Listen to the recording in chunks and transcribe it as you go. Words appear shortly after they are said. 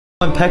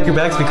Unpack your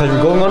bags because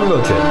we're going on a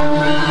road trip.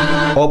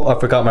 Oh, I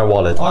forgot my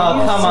wallet. Oh,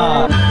 come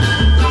on.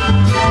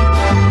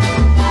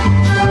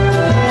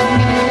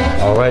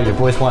 Alright, you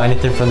boys want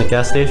anything from the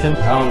gas station?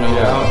 I don't know.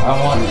 Yeah.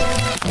 I want...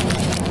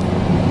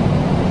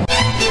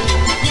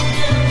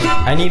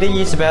 I need to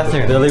use the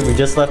bathroom. Billy, we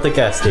just left the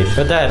gas station.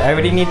 But Dad, I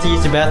really need to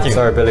use the bathroom.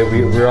 Sorry, Billy,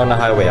 we're on the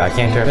highway. I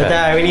can't turn back. But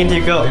Dad, I really need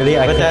to go. Billy,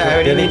 I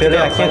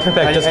can't turn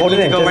back. Just hold it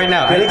in. Go right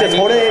now. Billy, just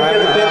hold it in.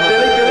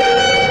 Billy.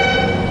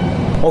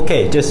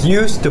 Okay, just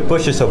use the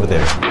bushes over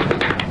there.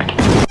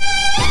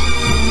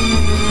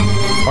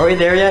 Are we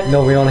there yet?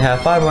 No, we only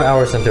have 5 more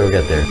hours until we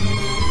get there.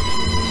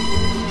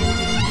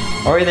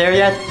 Are we there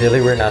yet?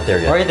 Billy, we're not there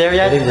yet. Are we there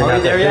yet? Billy, we're Are not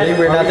we there there. yet? Billy,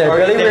 we're not there.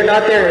 Billy, we're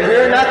not there.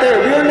 We're not there.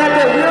 We're not there. We're not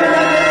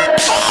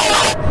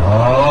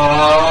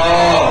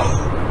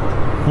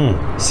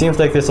there. Seems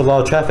like there's a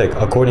lot of traffic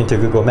according to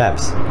Google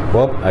Maps.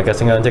 Well, I guess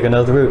I'm gonna take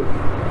another route.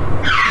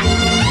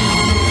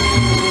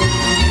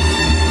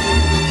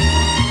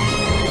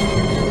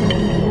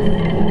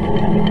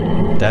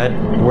 Dad,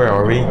 where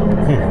are we?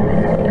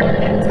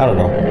 I don't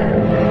know.